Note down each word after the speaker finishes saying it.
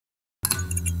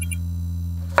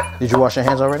Did you wash your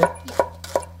hands already?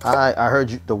 I heard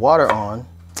you, the water on.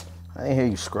 I didn't hear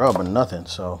you scrub or nothing,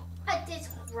 so. I did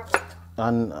scrub.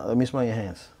 Let me smell your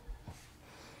hands.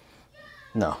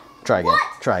 No, try again.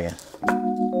 What? Try again.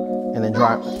 And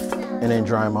then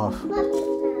dry them off.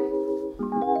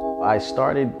 I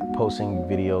started posting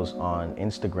videos on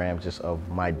Instagram just of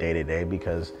my day-to-day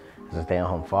because as a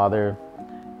stay-at-home father,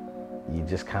 you're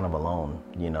just kind of alone,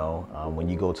 you know? When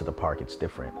you go to the park, it's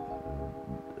different.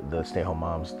 The stay-at-home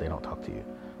moms, they don't talk to you,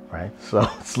 right? So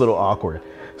it's a little awkward.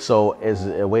 So as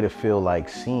a way to feel like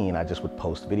seen, I just would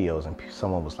post videos and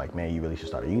someone was like, man, you really should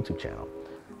start a YouTube channel.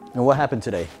 And what happened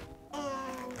today?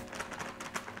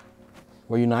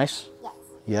 Were you nice? Yes.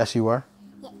 Yes, you were?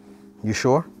 Yeah. You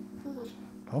sure?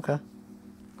 Mm-hmm. Okay.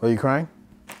 Were you crying?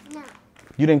 No.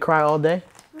 You didn't cry all day?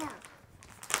 No.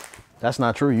 That's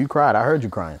not true. You cried. I heard you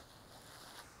crying.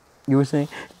 You were saying,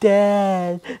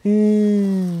 Dad.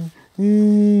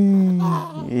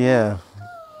 Yeah.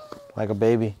 Like a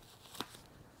baby.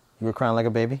 You were crying like a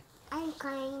baby? I'm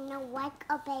crying like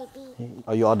a baby.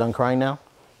 Are you all done crying now?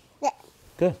 Yeah.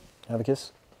 Good. Have a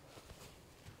kiss.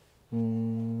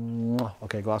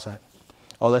 Okay, go outside.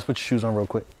 Oh, let's put your shoes on real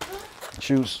quick.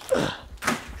 Shoes.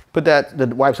 Put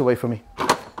the wipes away for me.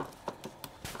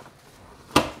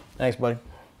 Thanks, buddy.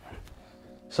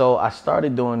 So I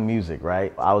started doing music,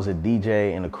 right? I was a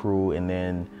DJ in a crew, and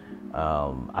then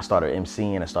I started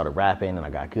MCing, I started rapping, and I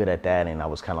got good at that, and I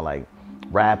was kind of like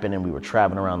rapping, and we were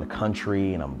traveling around the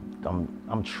country, and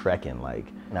I'm trekking, like,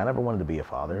 and I never wanted to be a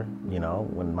father, you know?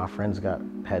 When my friends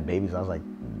had babies, I was like,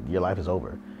 your life is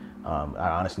over. I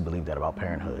honestly believe that about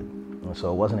parenthood. And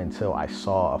so it wasn't until I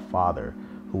saw a father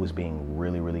who was being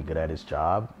really, really good at his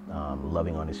job,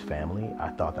 loving on his family, I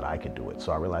thought that I could do it.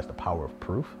 So I realized the power of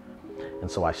proof. And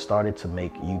so I started to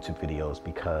make YouTube videos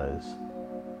because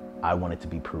I wanted to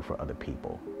be proof for other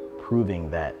people, proving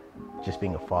that just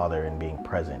being a father and being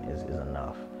present is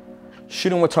enough.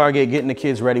 Shooting with Target, getting the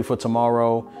kids ready for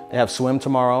tomorrow. They have swim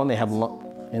tomorrow, and they have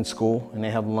in school, and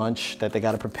they have lunch that they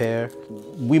got to prepare.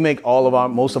 We make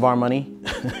most of our money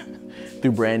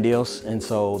through brand deals, and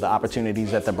so the opportunities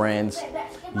that the brands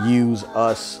use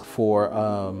us for,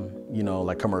 you know,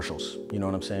 like commercials. You know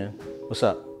what I'm saying? What's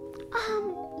up?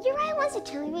 Your aunt wants to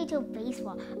turn me to a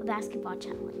basketball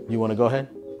challenge. You want to go ahead?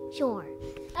 Sure.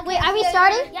 Wait, are we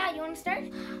starting? Yeah, you want to start?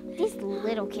 These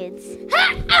little kids.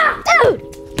 Dude!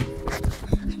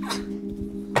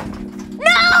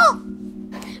 No!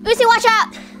 Lucy, watch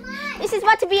out! This is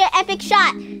about to be an epic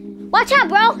shot. Watch out,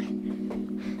 bro.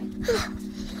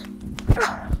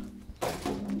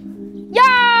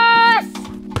 Yes!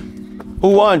 Who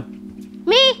won?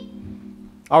 Me.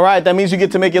 All right, that means you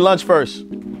get to make your lunch first.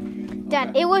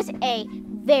 Dad, it was a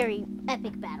very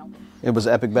epic battle. It was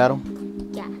an epic battle?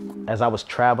 Yeah. As I was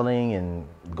traveling and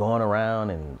going around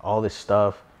and all this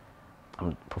stuff,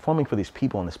 I'm performing for these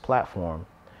people on this platform,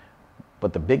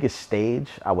 but the biggest stage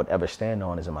I would ever stand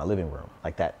on is in my living room.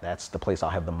 Like that's the place I'll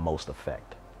have the most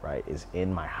effect, right, is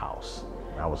in my house.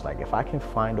 And I was like, if I can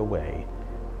find a way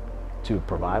to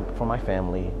provide for my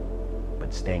family,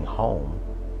 but staying home,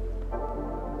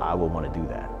 I will want to do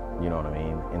that. You know what I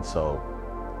mean? And so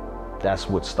that's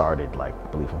what started like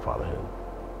Beleaf in Fatherhood.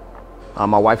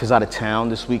 My wife is out of town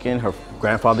this weekend. Her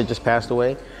grandfather just passed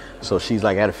away. So she's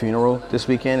like at a funeral this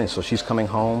weekend. And so she's coming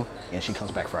home and she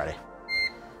comes back Friday.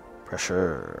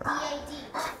 Pressure.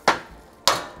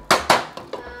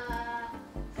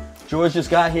 George just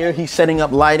got here. He's setting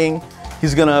up lighting.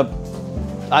 He's gonna,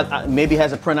 maybe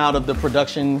has a printout of the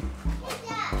production.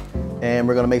 And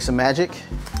we're gonna make some magic.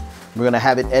 We're gonna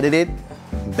have it edited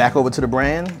back over to the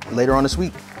brand later on this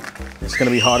week. It's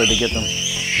gonna be harder to get them.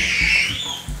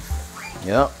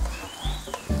 Yep,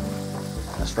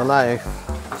 that's the life.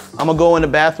 I'm gonna go in the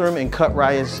bathroom and cut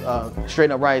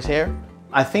straighten up Raya's hair.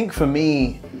 I think for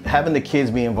me, having the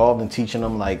kids be involved in teaching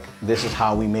them like, this is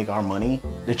how we make our money.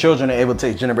 The children are able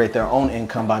to generate their own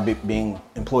income by being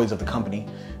employees of the company,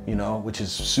 you know, which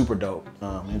is super dope.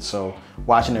 And so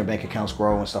watching their bank accounts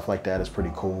grow and stuff like that is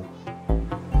pretty cool.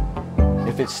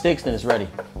 If it sticks, then it's ready.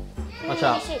 Watch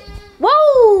out.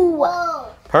 Whoa!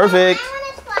 Whoa. Perfect. I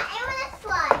want to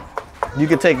slide. You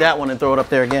can take that one and throw it up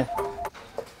there again.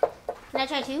 Can I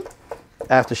try too?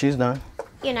 After she's done.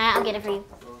 You're not, I'll get it for you.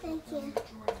 Thank you.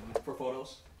 For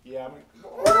photos? Yeah.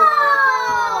 Whoa!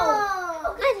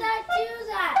 How could that do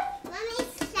that? Let me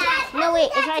try. No,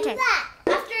 wait, it's my turn.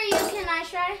 After you, can I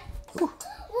try? Whoa!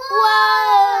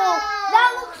 Whoa! That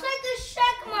looks like a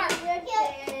check mark right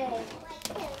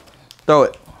there. Throw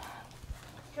it.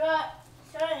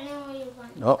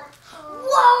 Oh.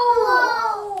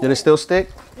 Whoa! Did it still stick?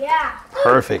 Yeah.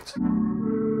 Perfect.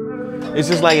 It's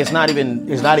just like it's not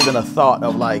even a thought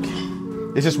of like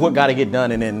It's just what got to get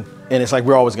done, and it's like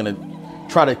we're always gonna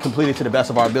try to complete it to the best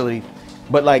of our ability.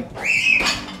 But like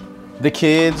the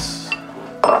kids,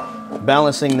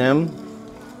 balancing them,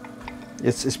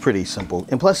 it's pretty simple.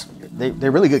 And plus,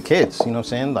 they're really good kids. You know what I'm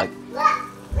saying? Like,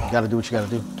 you gotta do what you gotta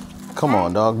do. Come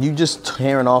on, dog. You just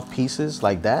tearing off pieces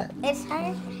like that? It's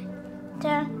hard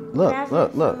to...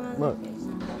 Look.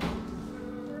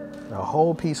 A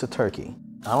whole piece of turkey.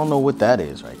 I don't know what that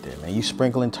is right there, man. You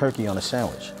sprinkling turkey on a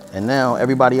sandwich. And now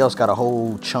everybody else got a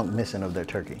whole chunk missing of their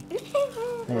turkey.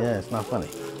 Yeah, it's not funny.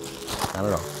 Not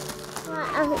at all.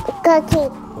 Cookie.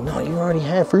 No, you already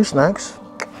had fruit snacks.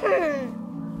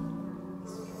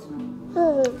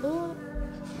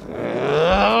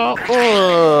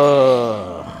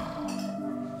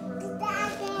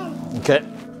 Okay.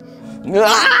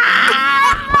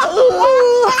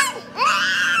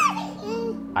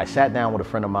 I sat down with a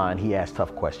friend of mine. He asked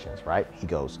tough questions, right? He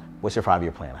goes, what's your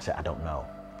 5-year plan? I said, I don't know.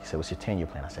 He said, what's your 10-year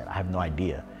plan? I said, I have no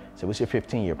idea. He said, what's your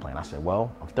 15-year plan? I said,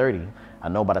 well, I'm 30. I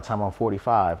know by the time I'm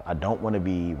 45, I don't want to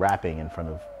be rapping in front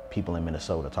of people in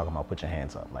Minnesota talking about put your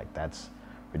hands up. Like, that's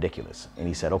ridiculous. And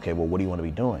he said, okay, well, what do you want to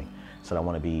be doing? I said, I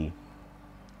want to be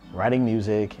writing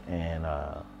music and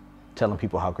telling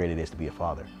people how great it is to be a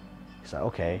father. He said,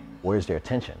 okay, where's their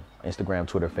attention? Instagram,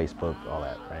 Twitter, Facebook, all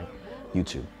that, right?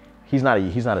 YouTube. He's not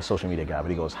a social media guy, but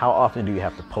he goes, how often do you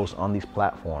have to post on these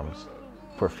platforms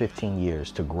for 15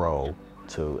 years to grow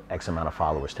to X amount of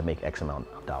followers, to make X amount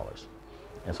of dollars?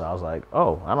 And so I was like,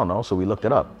 oh, I don't know. So we looked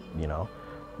it up, you know,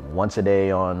 once a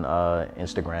day on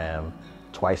Instagram,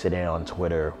 twice a day on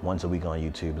Twitter, once a week on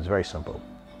YouTube. It's very simple.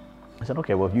 I said,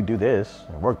 okay, well, if you do this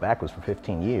and work backwards for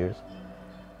 15 years,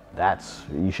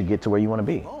 you should get to where you want to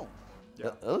be. Oh,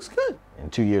 yeah, that looks good.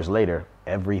 And 2 years later,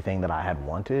 everything that I had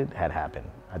wanted had happened.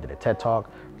 I did a TED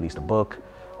Talk, released a book.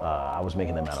 I was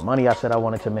making the amount of money I said I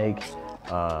wanted to make.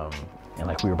 And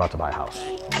like we were about to buy a house.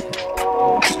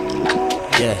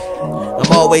 Yeah,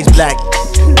 I'm always black.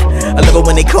 I love it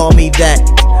when they call me that.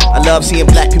 I love seeing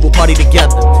black people party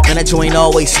together. Man, that joint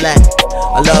always slack.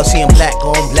 I love seeing black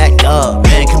on black love.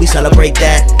 Man, can we celebrate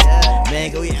that?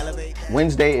 Man, can we elevate that?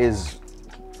 Wednesday is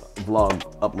vlog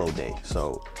upload day.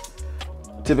 So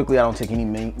typically I don't take any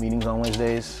meetings on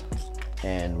Wednesdays,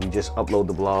 and we just upload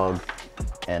the vlog,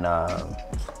 and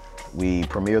we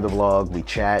premiere the vlog, we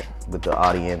chat with the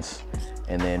audience,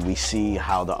 and then we see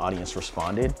how the audience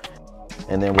responded.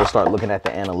 And then we'll start looking at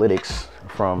the analytics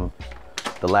from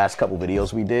the last couple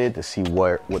videos we did to see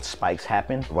what spikes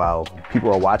happened while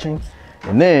people are watching.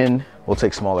 And then we'll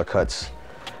take smaller cuts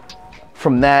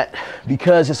from that,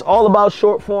 because it's all about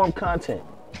short form content.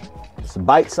 It's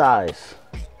bite size.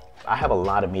 I have a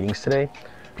lot of meetings today.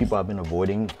 People I've been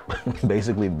avoiding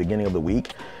basically the beginning of the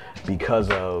week because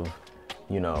of,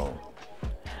 you know,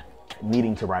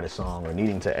 needing to write a song or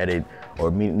needing to edit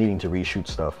or needing to reshoot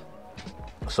stuff.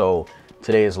 So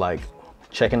today is like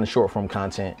checking the short form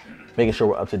content, making sure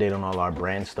we're up to date on all our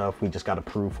brand stuff. We just got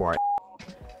approved for our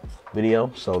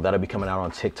video, so that'll be coming out on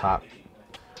TikTok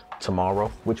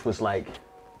tomorrow, which was like,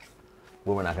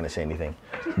 well, we're not gonna say anything,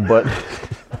 but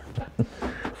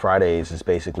Fridays is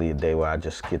basically a day where I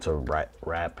just get to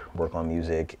rap, work on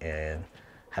music, and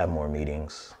have more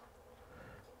meetings.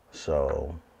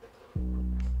 So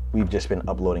we've just been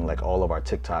uploading like all of our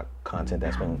TikTok content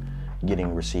that's been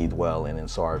getting received well, and then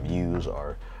so our views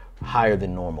are higher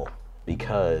than normal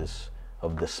because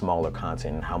of the smaller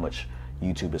content and how much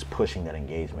YouTube is pushing that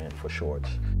engagement for shorts.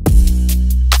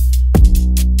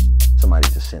 Somebody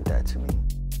just sent that to me.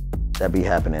 That be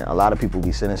happening. A lot of people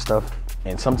be sending stuff,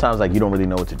 and sometimes like you don't really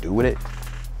know what to do with it.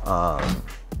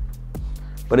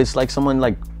 But it's like someone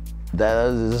like,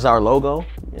 this is our logo.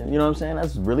 You know what I'm saying?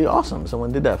 That's really awesome.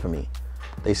 Someone did that for me.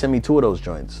 They sent me 2 of those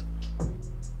joints.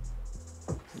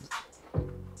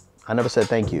 I never said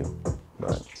thank you,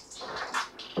 but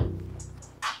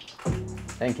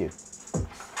thank you.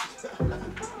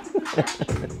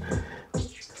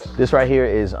 This right here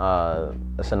is a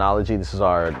Synology. This is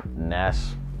our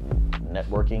NAS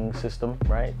networking system,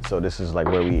 right? So this is like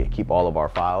where we keep all of our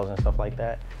files and stuff like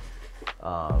that.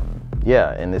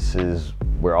 Yeah, and this is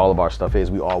where all of our stuff is.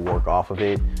 We all work off of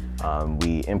it.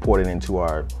 We import it into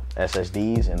our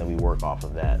SSDs, and then we work off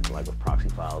of that, like with proxy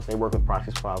files. They work with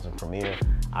proxy files in Premiere.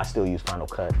 I still use Final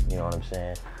Cut, you know what I'm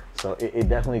saying? So it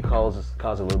definitely caused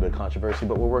a little bit of controversy,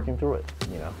 but we're working through it,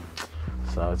 you know?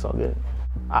 So it's all good.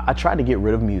 I tried to get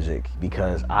rid of music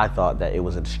because I thought that it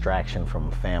was a distraction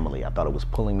from family. I thought it was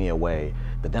pulling me away.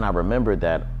 But then I remembered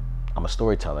that I'm a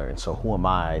storyteller, and so who am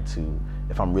I to,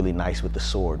 if I'm really nice with the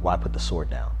sword, why put the sword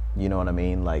down? You know what I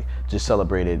mean? Like, just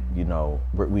celebrated, you know,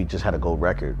 we just had a gold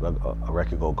record, a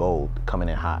record go gold, coming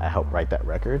in hot. I helped write that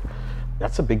record.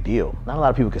 that's a big deal. Not a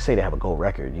lot of people could say they have a gold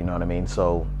record, you know what I mean?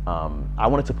 So I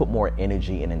wanted to put more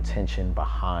energy and intention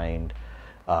behind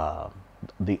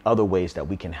the other ways that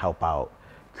we can help out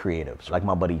creatives, like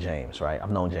my buddy James, right? I've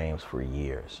known James for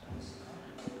years.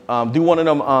 Do one of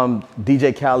them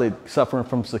DJ Khaled suffering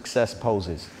from success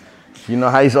poses. You know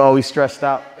how he's always stressed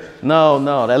out?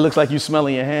 No, that looks like you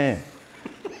smelling your hand.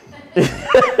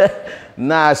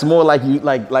 Nah, it's more like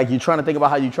you're trying to think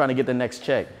about how you're trying to get the next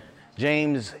check.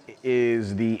 James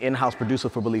is the in-house producer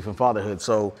for Beleaf and Fatherhood,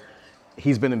 so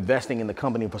he's been investing in the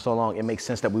company for so long, it makes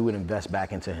sense that we would invest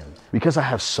back into him. Because I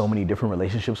have so many different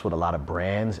relationships with a lot of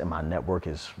brands and my network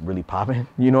is really popping,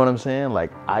 you know what I'm saying?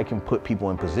 Like, I can put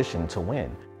people in position to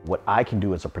win. What I can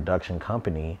do as a production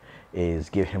company is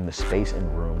give him the space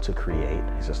and room to create.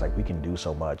 It's just like, we can do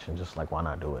so much, and just like, why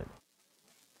not do it?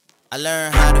 I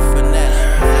learned how to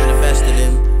finesse, manifested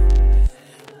him.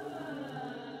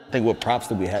 I think what props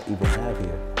do we even have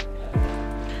here?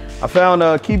 I found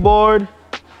a keyboard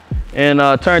and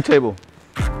a turntable.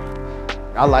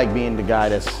 I like being the guy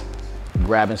that's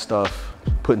grabbing stuff,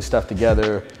 putting stuff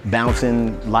together,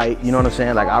 bouncing light, you know what I'm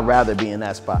saying? Like, I'd rather be in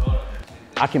that spot.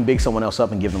 I can big someone else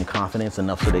up and give them confidence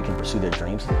enough so they can pursue their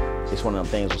dreams. It's one of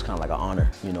them things was kind of like an honor,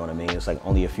 you know what I mean? It's like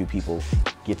only a few people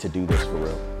get to do this for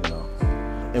real, you know?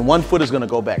 And one foot is gonna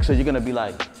go back, so you're gonna be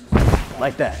like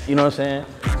that, you know what I'm saying?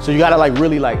 So you gotta like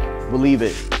really like believe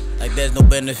it. Like there's no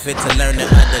benefit to learning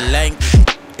other language.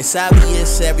 It's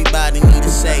obvious everybody need a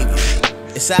savior.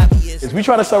 It's obvious. As we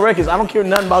try to sell records, I don't care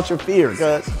nothing about your fear,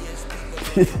 cuz.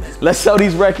 Let's sell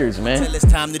these records, man. Until it's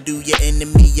time to do your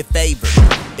enemy a favor.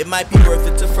 It might be worth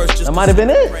it to first just. That might have been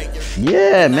it.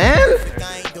 Yeah, man.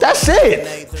 That's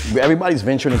it. Everybody's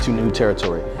venturing into new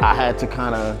territory. I had to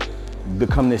kind of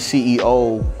become the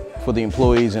CEO for the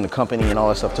employees and the company and all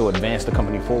that stuff to advance the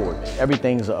company forward.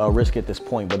 Everything's a risk at this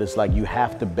point, but it's like you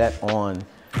have to bet on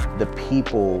the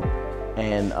people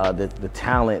and the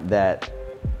talent that,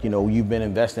 you know, you've been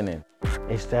investing in.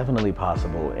 It's definitely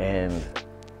possible, and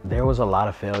there was a lot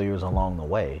of failures along the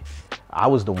way. I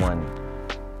was the one,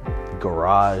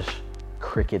 garage,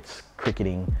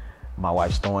 cricketing. My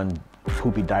wife's throwing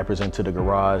poopy diapers into the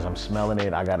garage. I'm smelling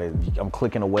it. I'm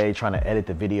clicking away, trying to edit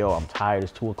the video. I'm tired,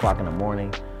 it's 2 o'clock in the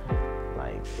morning.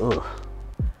 Like, ugh.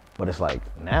 But it's like,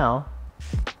 now,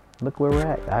 look where we're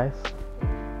at, guys.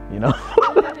 You know?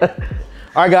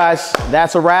 All right, guys,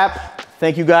 that's a wrap.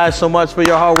 Thank you guys so much for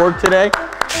your hard work today.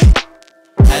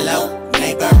 Hello,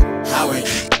 neighbor, how are you?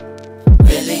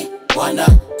 Really wanna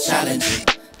challenge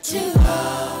you?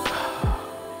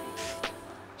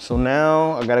 So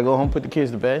now I gotta go home, put the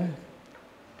kids to bed.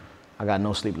 I got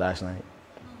no sleep last night.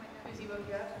 Is he woke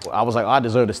you up? I was like, oh, I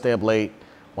deserve to stay up late,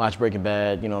 watch Breaking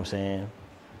Bad, you know what I'm saying?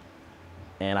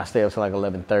 And I stayed up till like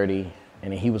 11:30,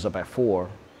 and then he was up at 4.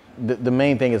 The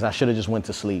main thing is I should have just went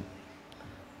to sleep.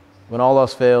 When all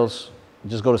else fails,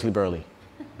 just go to sleep early.